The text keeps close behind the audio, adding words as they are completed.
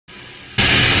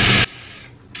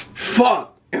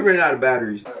Fuck! It ran out of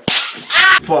batteries.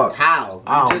 Fuck. How?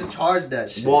 You just charged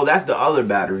that shit. Well, that's the other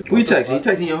battery. Who you texting? You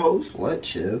texting your host? What?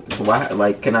 Chill. Why?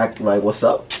 Like, can I? Like, what's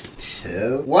up?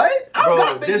 Chill. What?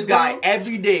 Bro, this guy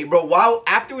every day, bro. While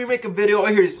after we make a video,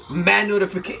 I hear his man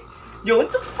notification. Yo,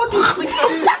 what the fuck you sleeping?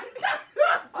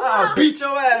 I'll beat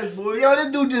your ass, boy. Yo,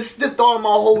 this dude just snipped on my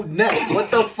whole neck.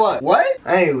 What the fuck? What?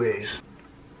 Anyways.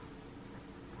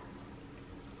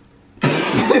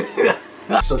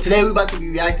 So today we about to be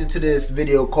reacting to this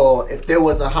video called If There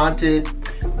Was a Haunted...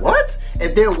 What?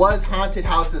 If There Was Haunted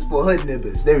Houses for Hood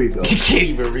Niggas. There we go. You can't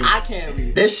even read. I can't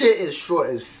read. This shit is short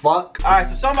as fuck. Alright,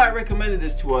 so somebody recommended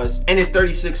this to us, and it's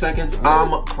 36 seconds.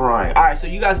 I'm crying. Alright, so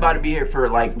you guys about to be here for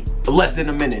like less than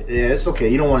a minute. Yeah, it's okay.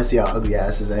 You don't want to see our ugly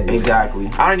asses anyway. Exactly.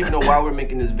 I don't even know why we're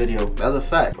making this video. That's a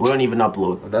fact. We don't even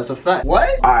upload. That's a fact.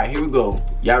 What? Alright, here we go.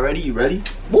 Y'all ready? You ready?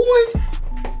 Boy.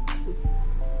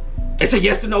 It's a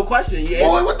yes or no question. Yeah.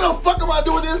 Boy, what the fuck am I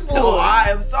doing this for? Oh, I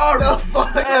am sorry. The fuck?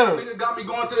 Nigga got me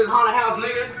going to this haunted house,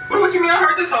 nigga. What you mean? I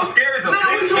heard this so scary as a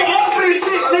bitch. You open this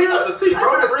shit, nigga. See,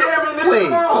 bro, the scary nigga.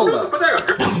 Wait, hold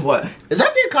up. What? Is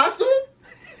that their costume?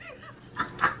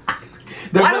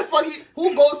 Why the fuck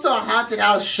who goes to a haunted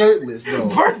house shirtless though?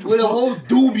 With a whole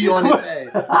doobie on his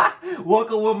head.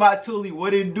 Walking with my Tully,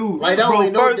 what it do? Like that don't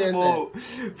make no sense.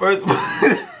 First of all,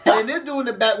 and this dude in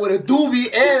the back with a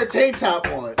doobie and a tank top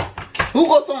on. Who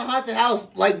goes to a haunted house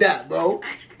like that, bro?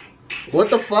 What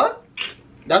the fuck?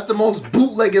 That's the most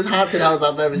bootleggest haunted house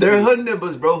I've ever seen. They're hood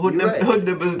nippers, bro. Hood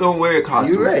nippers don't wear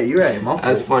costumes. You're right. My fault.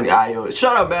 That's funny. Yo,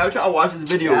 shut up, man. I'm trying to watch this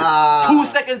video. 2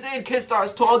 seconds in, kid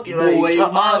starts talking. Boy, like,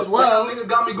 you might as well. Nigga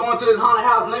got me going to this haunted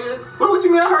house, nigga. What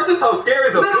you mean? I heard this so scary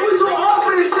as a bitch. What you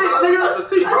open this shit, nigga?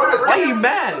 See, bro, this why you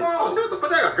mad? What the fuck?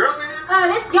 They got girls in here?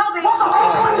 Let's go, baby.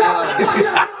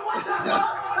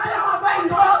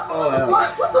 Oh, hell.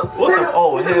 What the?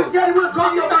 Oh, hell. What the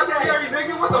fuck?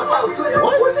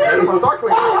 What was that?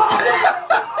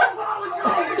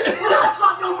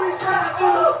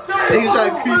 Niggas trying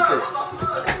to crease it.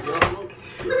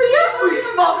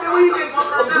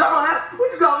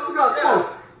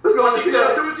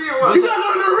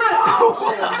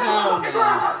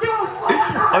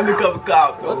 Undercover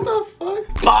cop. What the fuck?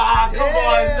 Ah, come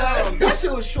on, that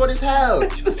shit was short as hell.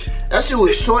 That shit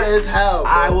was short as hell.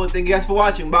 I will thank you guys for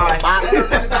watching. Bye.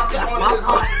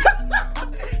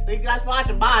 Thank you guys for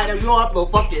watching. Bye. Now you don't upload.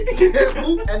 Fuck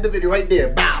it. End the video right there.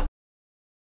 Bow.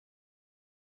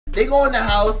 They go in the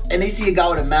house and they see a guy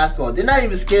with a mask on. They're not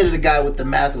even scared of the guy with the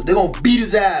mask on. They're gonna beat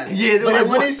his ass. Yeah, but like,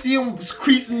 when they see him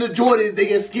creasing the Jordans, they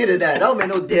get scared of that. That don't make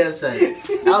no damn sense.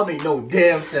 That don't make no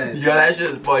damn sense. Yeah, that shit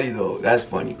is funny though. That's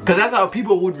funny. Cause that's how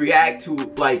people would react to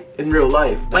like in real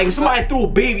life. Like if somebody threw a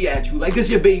baby at you, like this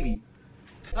your baby.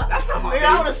 That's not my baby.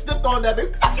 I would have stepped on that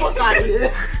bitch. Fuck out of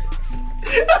here.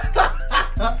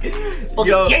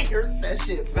 Yo, that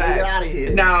shit. Get out of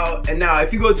here. Now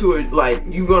if you go to a, like,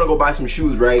 you gonna go buy some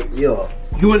shoes, right? Yeah.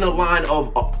 You in a line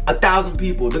of 1,000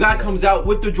 people. The guy comes out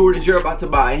with the Jordans you're about to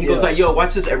buy, and he goes like, "Yo,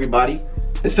 watch this, everybody."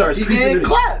 And starts he getting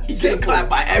clapped. He's getting clapped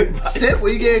by everybody. Simple,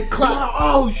 you getting clapped.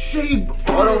 Oh shit!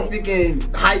 All them freaking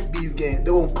hype bees getting,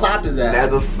 they won't clap his ass.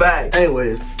 That's a fact.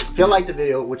 Anyways, if y'all like the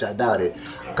video, which I doubt it,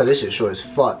 cause this shit short as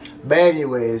fuck. But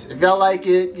anyways, if y'all like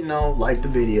it, you know, like the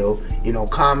video, you know,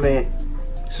 comment,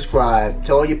 subscribe,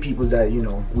 tell all your people that, you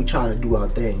know, we trying to do our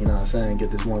thing, you know what I'm saying, get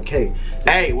this 1K.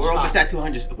 Hey, we're almost at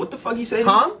 200. What the fuck you say?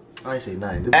 Huh? I ain't say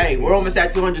nothing. Hey, we're almost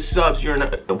at 200 subs. You're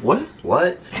not, what?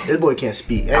 What? This boy can't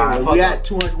speak. Anyway, we at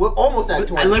 200. We're almost at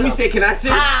 200. Let me say, can I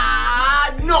say?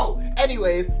 No.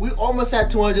 Anyways, we almost at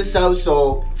 200 subs,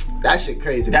 so that shit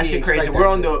crazy. That shit crazy. We're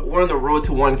on the road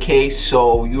to 1K,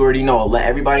 so you already know. Let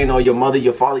everybody know. Your mother,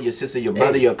 your father, your sister, your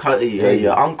brother, your cousin,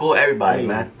 your uncle, everybody,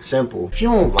 man. Simple. If you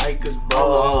don't like us,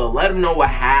 bro, let them know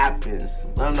what happens.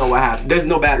 Let them know what happens. There's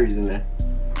no batteries in there.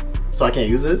 So I can't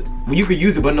use it? Well, you could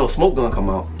use it, but no smoke gonna come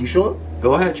out. You sure?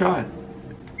 Go ahead, try.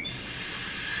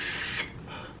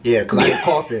 Yeah, cause I ain't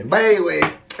coughing. But anyways,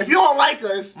 if you don't like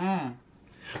us,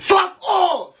 fuck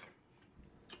off.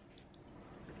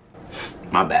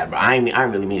 My bad, bro. I ain't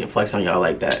really mean to flex on y'all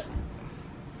like that.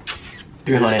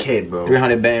 300, kid, bro.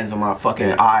 300 bands on my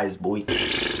fucking eyes, boy.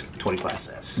 25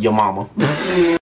 cents. Your mama.